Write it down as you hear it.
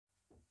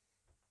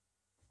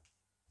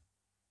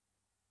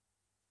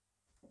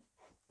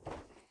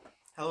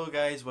Hello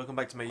guys, welcome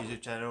back to my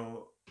YouTube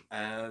channel,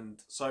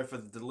 and sorry for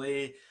the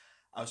delay.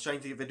 I was trying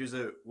to get videos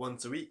out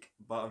once a week,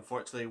 but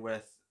unfortunately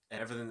with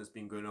everything that's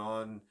been going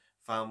on,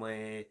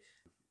 family,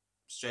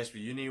 stress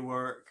with uni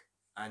work,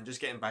 and just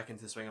getting back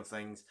into the swing of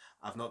things,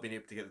 I've not been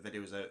able to get the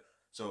videos out.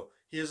 So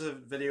here's a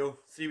video,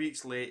 3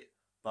 weeks late,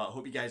 but I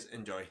hope you guys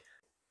enjoy.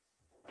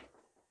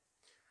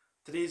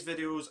 Today's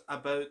video is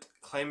about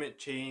climate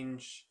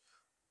change,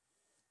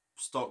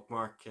 stock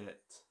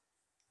market,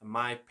 and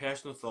my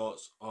personal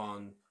thoughts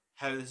on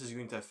how this is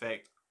going to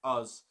affect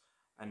us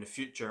and the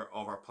future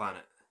of our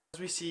planet. As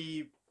we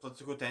see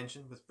political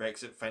tension with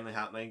Brexit finally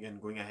happening and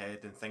going ahead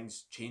and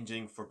things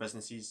changing for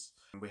businesses,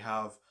 we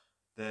have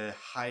the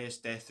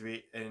highest death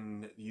rate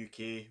in the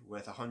UK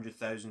with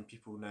 100,000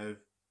 people now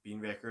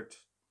being recorded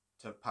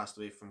to have passed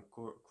away from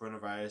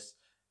coronavirus.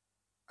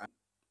 And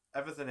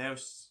everything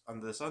else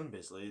under the sun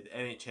basically, the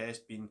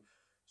NHS being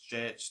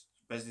stretched,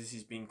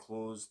 businesses being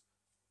closed.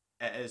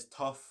 It is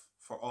tough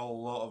for a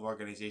lot of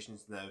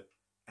organisations now,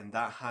 and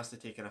that has to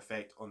take an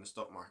effect on the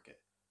stock market.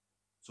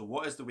 So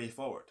what is the way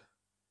forward?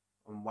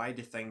 And why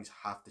do things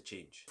have to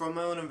change? From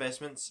my own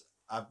investments,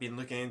 I've been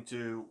looking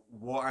into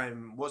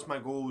what's my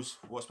goals,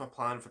 what's my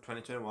plan for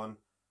 2021,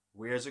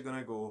 where is it going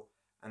to go,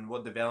 and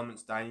what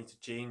developments do I need to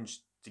change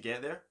to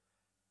get there.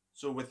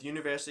 So with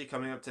university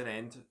coming up to an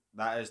end,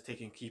 that is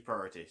taking key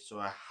priority. So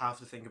I have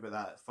to think about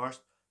that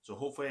first. So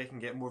hopefully I can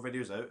get more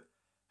videos out.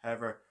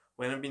 However,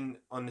 when I've been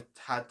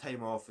had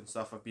time off and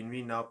stuff, I've been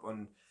reading up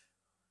on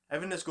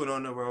everything that's going on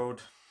in the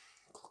world,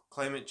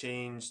 climate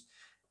change,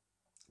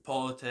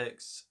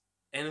 politics,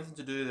 anything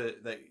to do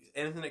that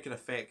anything that can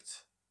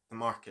affect the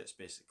markets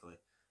basically,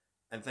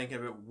 and thinking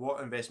about what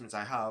investments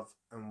I have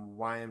and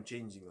why I'm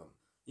changing them.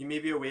 You may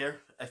be aware,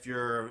 if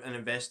you're an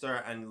investor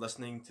and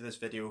listening to this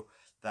video,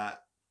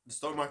 that the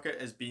stock market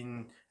has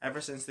been,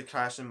 ever since the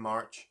crash in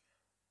March,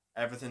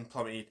 everything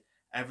plummeted.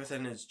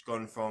 Everything has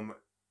gone from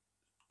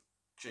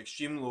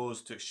extreme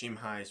lows to extreme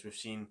highs. We've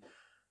seen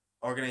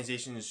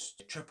organizations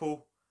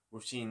triple.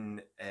 We've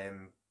seen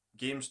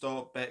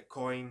GameStop,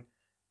 Bitcoin,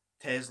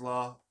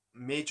 Tesla,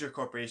 major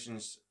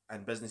corporations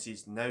and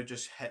businesses now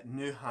just hit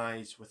new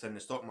highs within the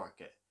stock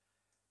market.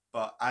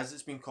 But as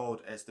it's been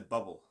called, it's the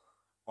bubble,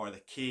 or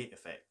the K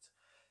effect.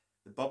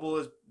 The bubble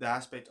is the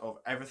aspect of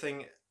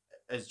everything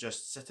is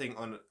just sitting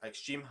on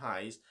extreme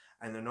highs,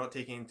 and they're not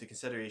taking into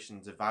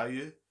consideration the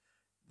value,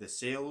 the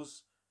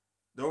sales,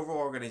 the overall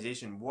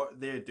organization, what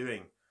they're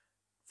doing.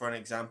 For an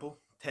example,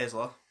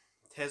 Tesla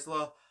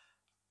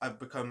have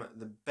become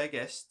the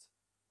biggest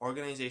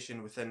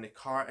organization within the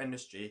car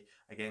industry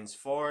against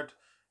Ford,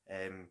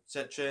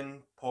 Citroen,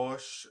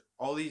 Porsche,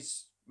 all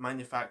these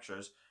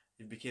manufacturers.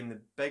 They became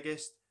the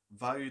biggest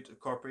valued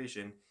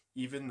corporation,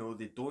 even though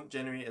they don't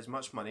generate as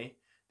much money,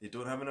 they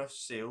don't have enough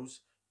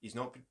sales.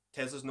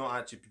 Tesla's not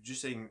actually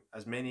producing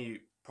as many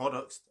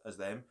products as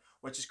them,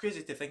 which is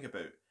crazy to think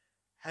about.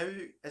 How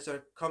is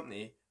a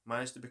company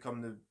managed to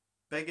become the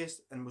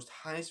biggest and most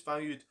highest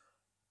valued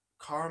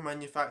car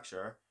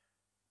manufacturer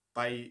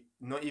by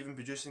not even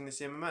producing the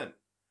same amount?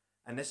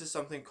 And this is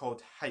something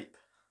called hype.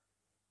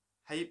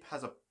 Hype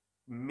has a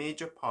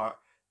major part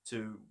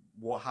to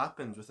what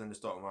happens within the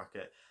stock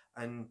market,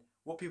 and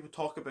what people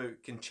talk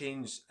about can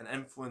change and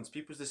influence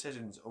people's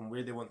decisions on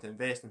where they want to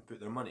invest and put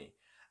their money.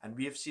 And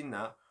we have seen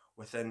that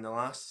within the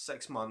last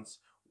 6 months,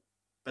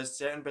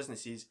 certain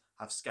businesses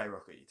have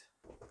skyrocketed.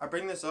 I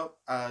bring this up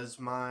as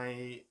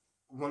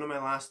one of my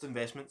last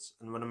investments,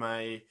 and one of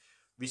my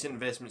recent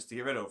investments to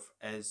get rid of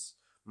is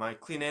my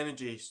clean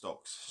energy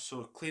stocks.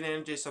 So clean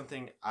energy is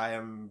something I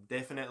am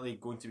definitely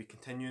going to be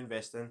continuing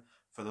investing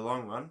for the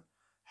long run.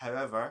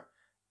 However,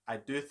 I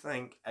do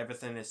think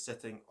everything is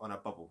sitting on a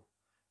bubble.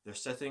 They're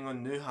sitting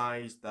on new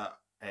highs that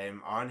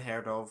are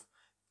unheard of.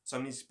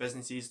 Some of these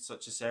businesses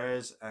such as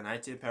Ceres and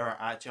IT Power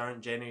actually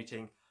aren't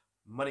generating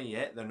money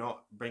yet. They're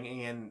not bringing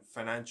in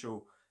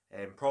financial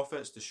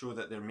profits to show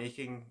that they're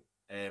making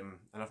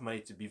enough money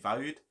to be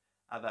valued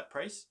at that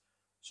price.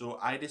 So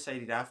I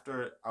decided,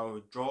 after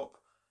our drop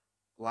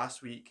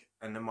last week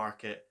in the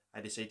market,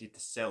 I decided to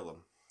sell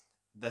them.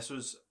 This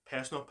was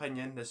personal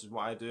opinion. This is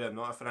what I do. I'm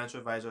not a financial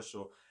advisor,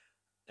 so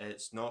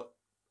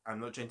I'm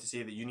not trying to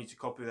say that you need to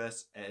copy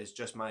this. It is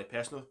just my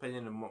personal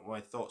opinion and what my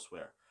thoughts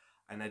were.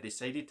 And I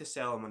decided to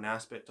sell them on the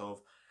aspect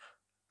of,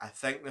 I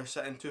think they're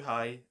sitting too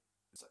high.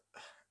 It's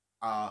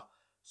a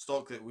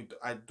stock that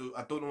I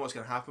don't know what's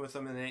going to happen with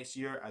them in the next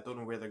year. I don't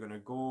know where they're going to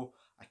go.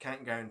 I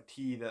can't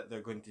guarantee that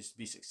they're going to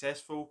be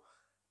successful.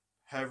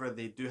 However,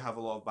 they do have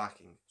a lot of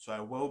backing, so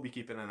I will be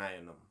keeping an eye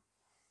on them.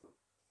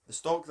 The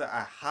stock that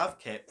I have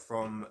kept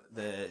from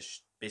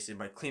basically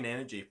my clean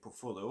energy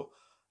portfolio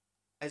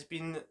has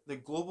been the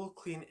Global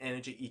Clean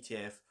Energy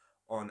ETF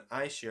on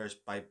iShares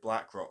by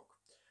BlackRock.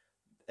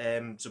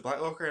 So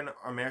BlackRock are an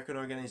American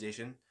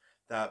organization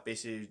that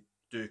basically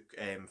do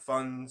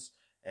funds,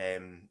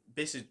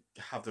 basically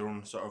have their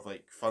own sort of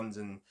like funds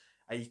and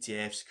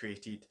ETFs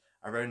created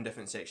around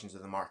different sections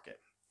of the market.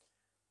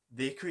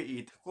 They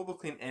created Global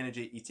Clean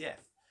Energy ETF.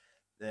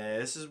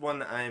 This is one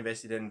that I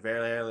invested in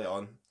very early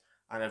on,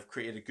 and I've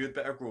created a good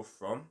bit of growth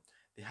from.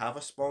 They have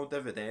a small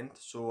dividend,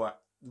 so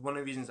one of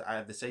the reasons I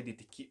have decided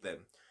to keep them.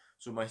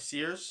 So my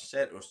Sears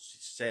set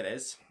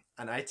is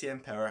an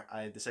ITM power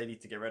I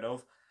decided to get rid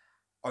of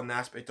on the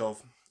aspect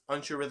of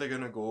unsure where they're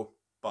going to go,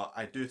 but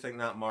I do think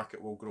that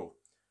market will grow.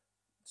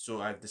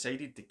 So I've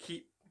decided to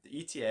keep the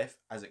ETF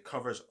as it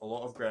covers a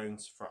lot of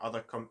grounds for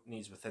other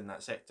companies within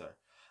that sector.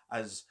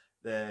 As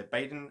the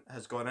Biden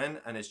has gone in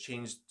and has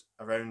changed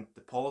around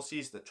the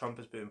policies that Trump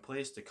has put in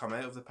place to come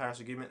out of the Paris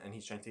Agreement, and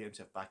he's trying to get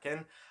himself back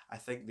in, I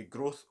think the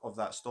growth of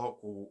that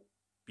stock will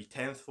be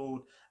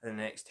tenfold in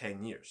the next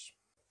 10 years.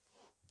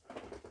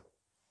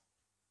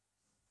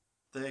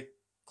 The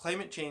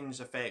climate change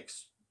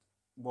effects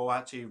will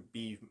actually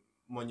be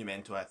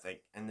monumental, I think.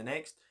 In the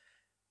next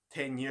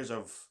 10 years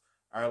of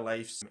our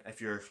lives, if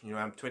you're,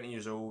 I'm 20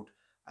 years old,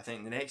 I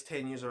think the next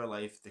 10 years of our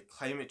life, the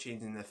climate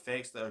change and the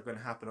effects that are going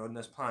to happen on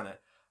this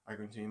planet are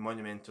going to be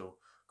monumental.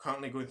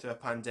 Currently going through a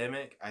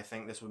pandemic, I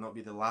think this will not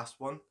be the last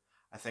one.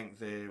 I think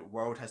the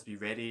world has to be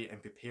ready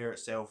and prepare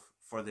itself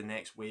for the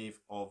next wave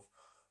of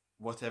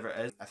whatever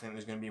it is. I think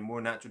there's going to be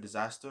more natural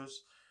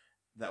disasters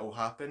that will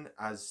happen,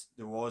 as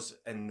there was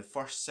in the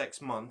first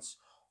 6 months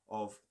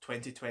of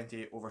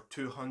 2020, over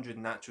 200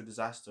 natural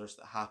disasters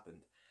that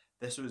happened.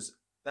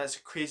 That's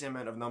a crazy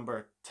amount of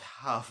number to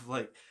have.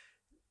 Like,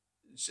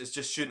 it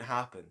just shouldn't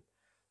happen.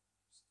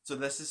 So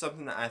this is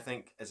something that I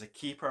think is a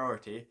key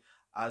priority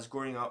as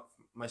growing up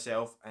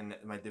myself, and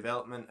my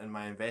development and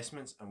my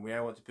investments and where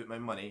I want to put my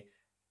money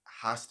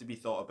has to be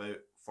thought about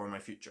for my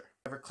future.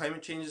 However,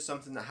 climate change is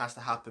something that has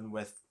to happen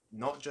with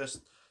not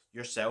just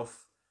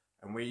yourself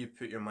and where you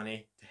put your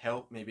money to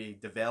help maybe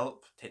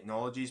develop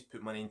technologies,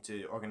 put money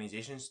into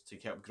organizations to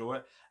help grow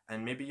it,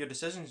 and maybe your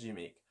decisions you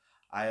make.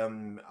 I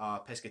am a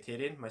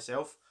pescatarian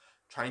myself,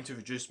 trying to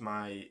reduce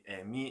my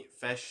meat,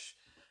 fish,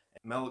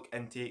 milk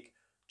intake,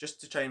 just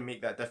to try and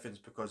make that difference,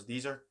 because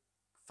these are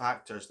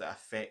factors that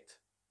affect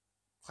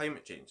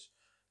climate change,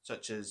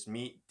 such as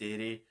meat,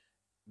 dairy.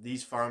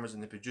 These farmers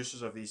and the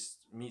producers of these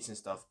meats and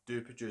stuff do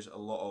produce a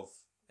lot of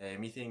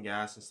methane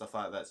gas and stuff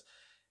like that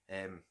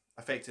that's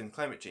affecting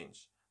climate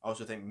change. I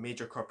also think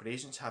major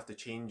corporations have to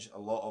change a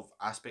lot of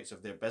aspects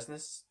of their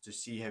business to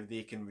see how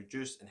they can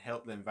reduce and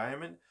help the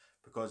environment,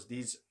 because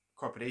these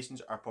corporations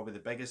are probably the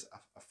biggest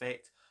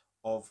effect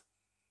of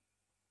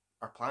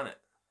our planet.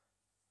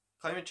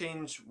 Climate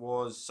change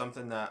was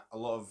something that a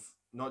lot of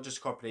not just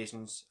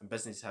corporations and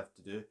businesses have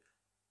to do.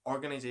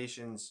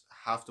 Organizations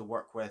have to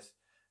work with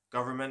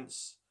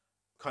governments,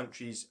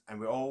 countries,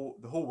 and the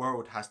whole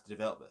world has to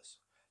develop this.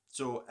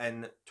 So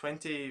in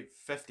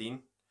 2015,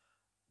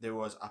 there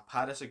was a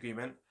Paris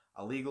Agreement,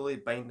 a legally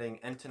binding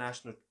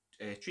international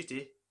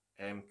treaty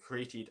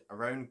created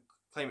around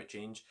climate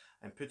change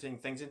and putting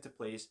things into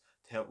place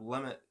to help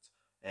limit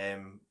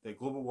the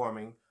global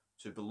warming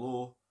to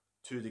below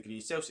 2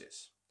 degrees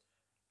Celsius.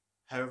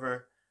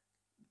 However,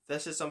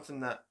 this is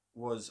something that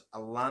was a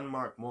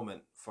landmark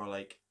moment for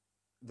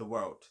the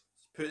world.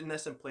 Putting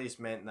this in place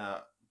meant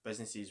that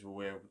businesses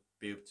will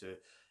be able to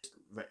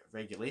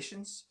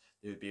regulations,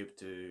 they would be able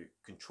to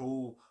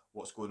control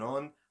what's going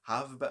on,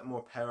 have a bit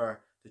more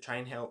power to try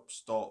and help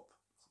stop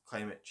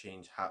climate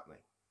change happening.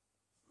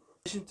 In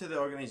addition to the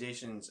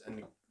organisations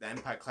and the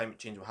impact climate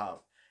change will have,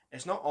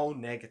 it's not all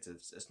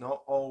negatives. It's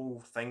not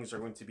all things are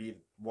going to be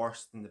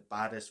worse than the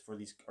baddest for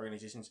these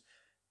organisations.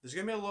 There's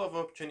going to be a lot of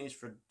opportunities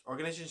for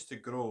organisations to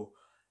grow,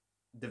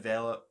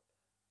 develop,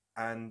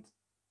 and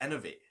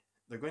innovate.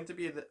 There are going to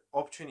be the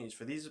opportunities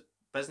for these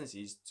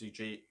businesses to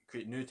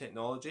create new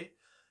technology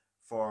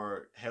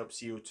for help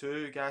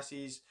CO2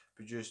 gases,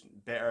 produce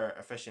better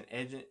efficient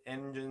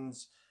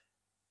engines.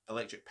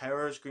 Electric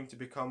power is going to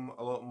become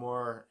a lot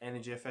more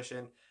energy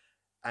efficient,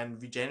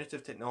 and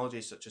regenerative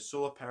technologies such as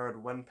solar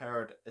powered, wind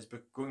powered is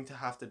going to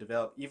have to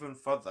develop even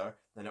further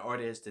than it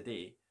already is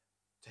today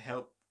to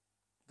help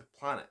the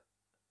planet.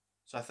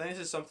 So I think this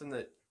is something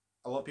that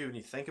a lot of people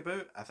need to think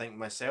about. I think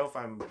myself,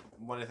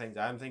 one of the things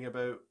I'm thinking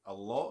about a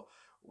lot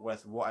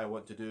with what I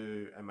want to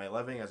do in my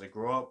living as I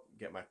grow up,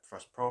 get my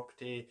first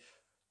property.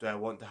 Do I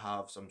want to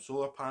have some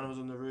solar panels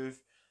on the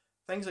roof?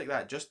 Things like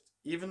that. Just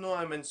even though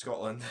I'm in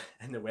Scotland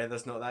and the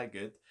weather's not that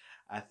good,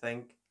 I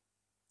think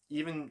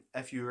even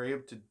if you were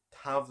able to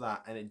have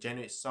that and it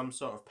generates some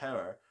sort of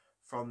power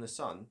from the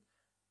sun,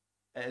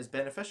 it is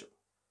beneficial.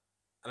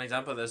 An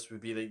example of this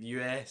would be like the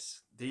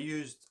US. They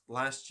used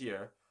last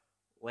year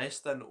less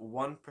than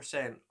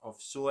 1% of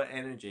solar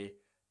energy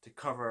to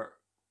cover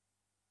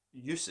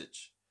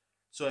usage.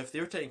 So if they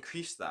were to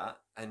increase that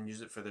and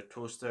use it for their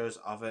toasters,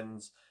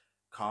 ovens,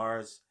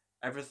 cars,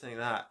 everything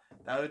like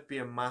that would be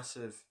a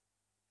massive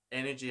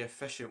energy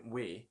efficient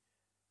way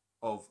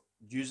of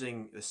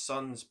using the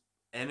sun's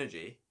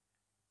energy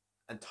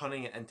and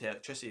turning it into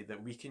electricity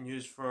that we can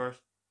use for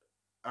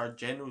our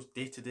general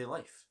day-to-day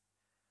life.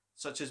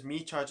 Such as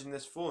me charging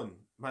this phone,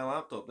 my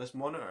laptop, this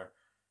monitor.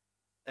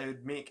 It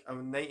would make a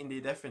night and day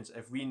difference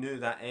if we knew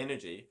that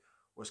energy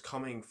was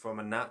coming from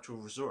a natural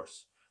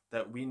resource,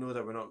 that we know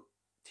that we're not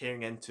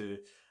tearing into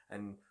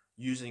and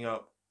using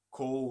up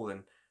coal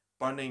and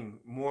burning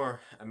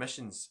more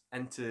emissions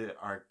into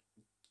our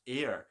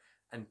air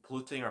and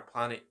polluting our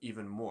planet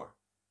even more.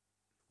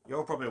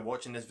 You're probably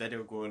watching this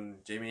video going,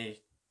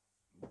 Jamie,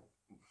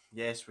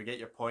 yes, we get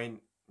your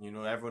point. You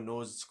know, everyone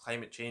knows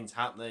climate change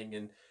happening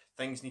and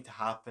things need to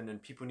happen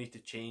and people need to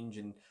change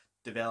and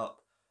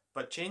develop.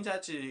 But change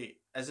actually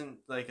isn't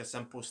like a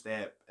simple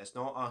step. It's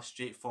not a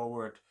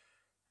straightforward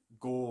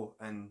go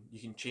and you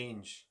can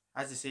change.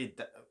 As I say,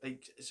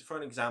 like for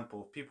an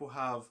example, people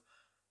have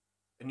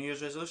a New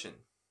Year's resolution.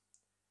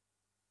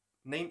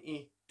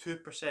 92%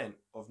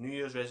 of New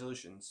Year's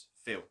resolutions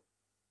fail.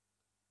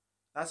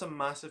 That's a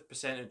massive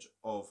percentage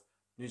of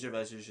New Year's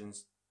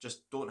resolutions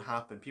just don't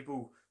happen.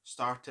 People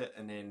start it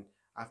and then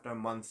after a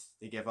month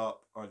they give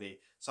up or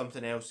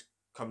something else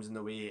comes in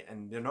the way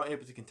and they're not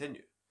able to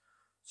continue.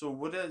 So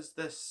what does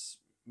this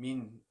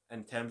mean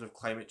in terms of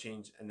climate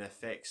change and the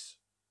effects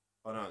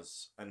on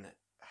us, and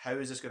how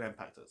is this going to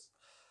impact us?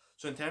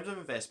 So in terms of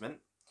investment,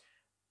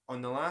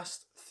 on the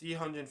last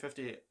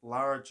 350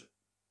 large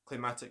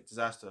climatic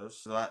disasters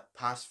for the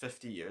past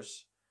 50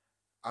 years,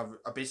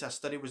 basically a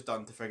study was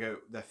done to figure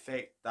out the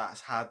effect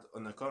that's had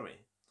on the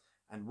economy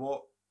and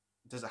what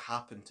does it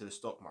happen to the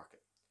stock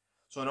market.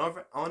 So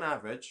on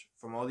average,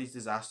 from all these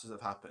disasters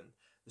that have happened,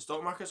 the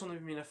stock market's only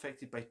been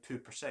affected by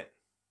 2%.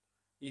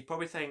 You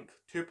probably think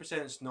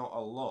 2% is not a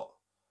lot.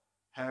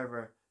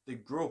 However, the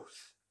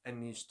growth in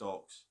these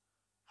stocks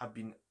have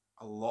been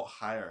a lot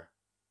higher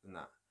than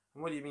that.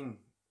 And what do you mean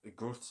the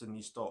growths in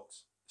these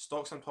stocks? The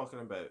stocks I'm talking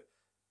about,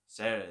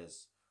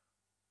 Ceres,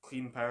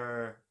 Clean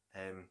Power,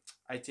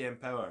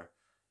 ITM Power,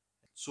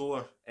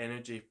 solar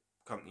energy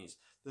companies.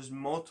 There's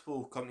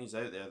multiple companies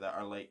out there that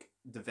are like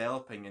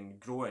developing and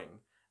growing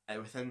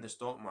within the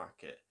stock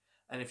market.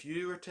 And if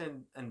you were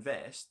to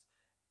invest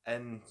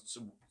in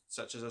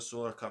such as a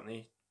solar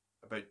company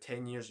about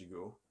 10 years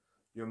ago,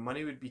 your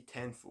money would be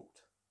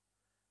tenfold.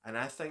 And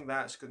I think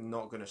that's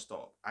not going to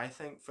stop. I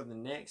think for the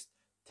next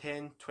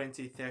 10,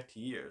 20, 30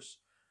 years,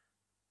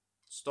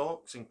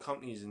 stocks and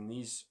companies in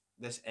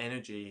this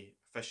energy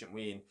efficient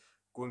way and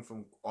going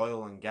from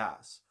oil and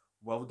gas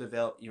will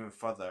develop even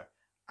further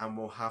and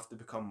will have to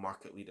become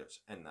market leaders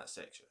in that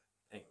sector.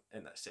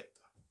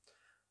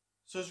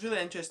 So it's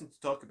really interesting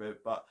to talk about,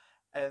 but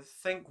I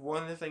think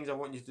one of the things I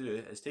want you to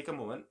do is take a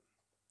moment,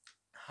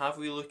 have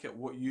a look at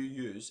what you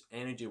use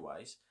energy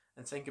wise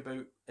and think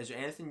about, is there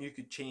anything you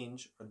could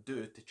change or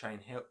do to try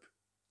and help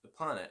the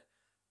planet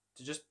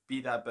to just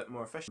be that bit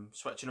more efficient?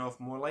 Switching off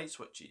more light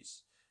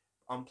switches,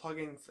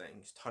 unplugging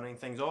things, turning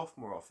things off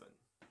more often.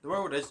 The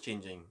world is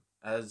changing.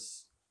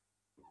 As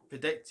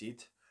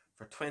predicted,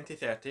 for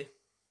 2030,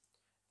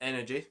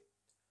 energy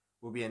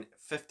will be a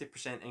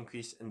 50%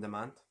 increase in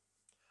demand.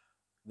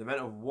 The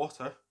amount of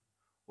water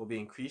will be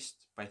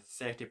increased by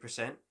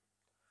 30%,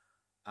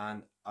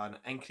 and an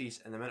increase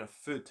in the amount of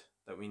food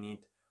that we need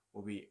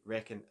will be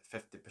reckoned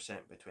 50%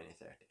 by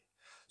 2030.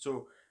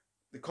 So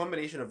the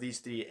combination of these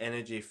three,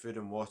 energy, food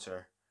and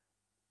water,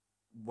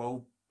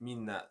 will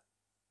mean that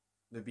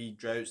there'll be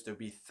droughts, there'll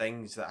be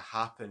things that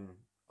happen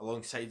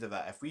alongside of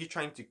that. If we're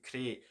trying to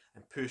create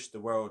and push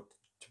the world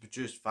to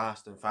produce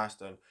faster and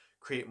faster and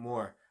create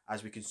more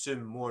as we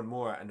consume more and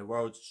more and the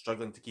world's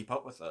struggling to keep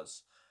up with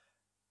us,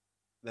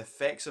 the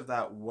effects of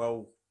that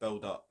will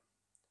build up.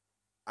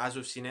 As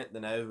we've seen it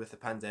now with the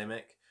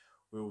pandemic,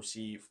 we will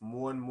see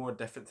more and more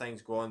different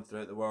things go on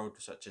throughout the world,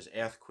 such as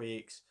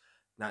earthquakes,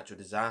 natural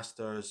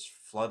disasters,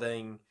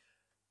 flooding.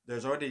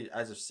 There's already,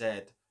 as I've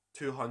said,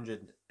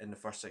 200 in the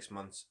first 6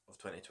 months of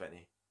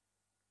 2020.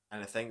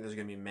 And I think there's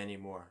going to be many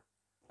more.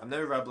 I'm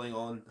now rambling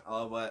on a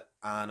little bit,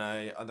 and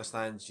I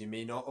understand you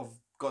may not have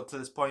got to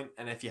this point,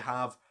 and if you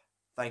have,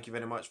 thank you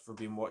very much for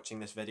watching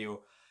this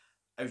video.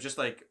 I was just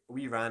like,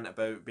 we ran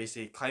about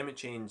basically climate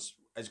change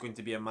is going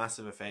to be a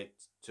massive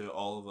effect to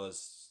all of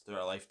us through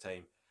our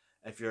lifetime.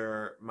 If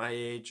you're my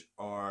age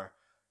or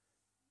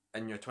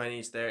in your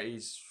 20s,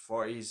 30s,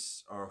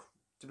 40s, or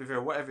to be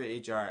fair, whatever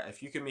age you are,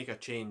 if you can make a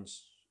change,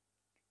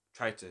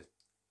 try to.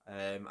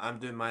 I'm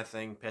doing my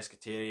thing,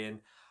 pescatarian.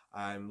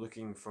 I'm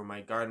looking for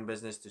my garden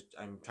business.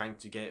 I'm trying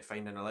to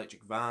find an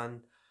electric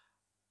van,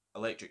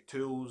 electric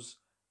tools.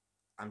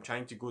 I'm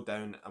trying to go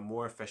down a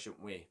more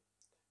efficient way.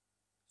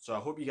 So I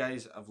hope you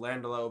guys have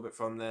learned a little bit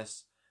from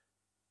this.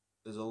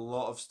 There's a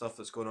lot of stuff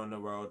that's going on in the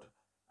world,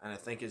 and I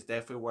think it's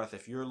definitely worth,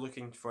 if you're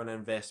looking for an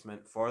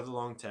investment for the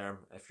long term,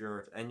 if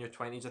you're in your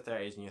 20s or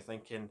 30s and you're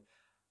thinking,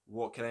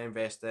 what can I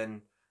invest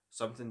in?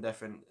 Something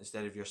different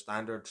instead of your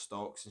standard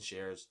stocks and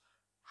shares,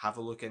 have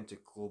a look into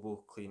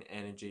Global Clean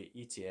Energy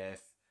ETF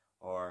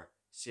or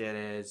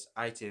Ceres,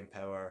 ITM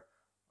Power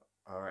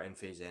or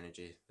Enphase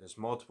Energy. There's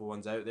multiple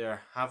ones out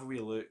there. Have a wee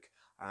look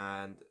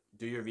and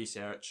do your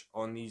research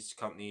on these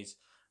companies,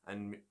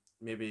 and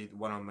maybe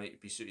one of them might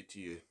be suited to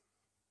you.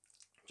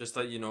 Just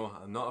to let you know,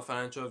 I'm not a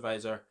financial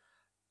advisor.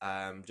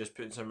 I'm just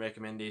putting some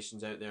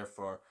recommendations out there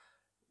for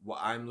what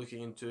I'm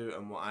looking into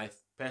and what my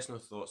personal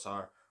thoughts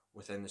are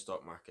within the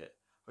stock market.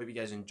 Hope you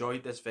guys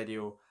enjoyed this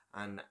video,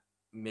 and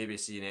maybe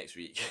see you next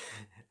week.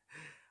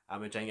 I'm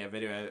going to try and get a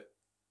video out.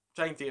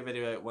 Trying to get a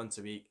video out once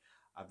a week.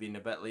 I've been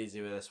a bit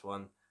lazy with this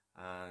one,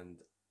 and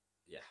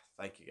yeah,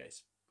 thank you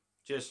guys.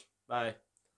 Cheers. Bye.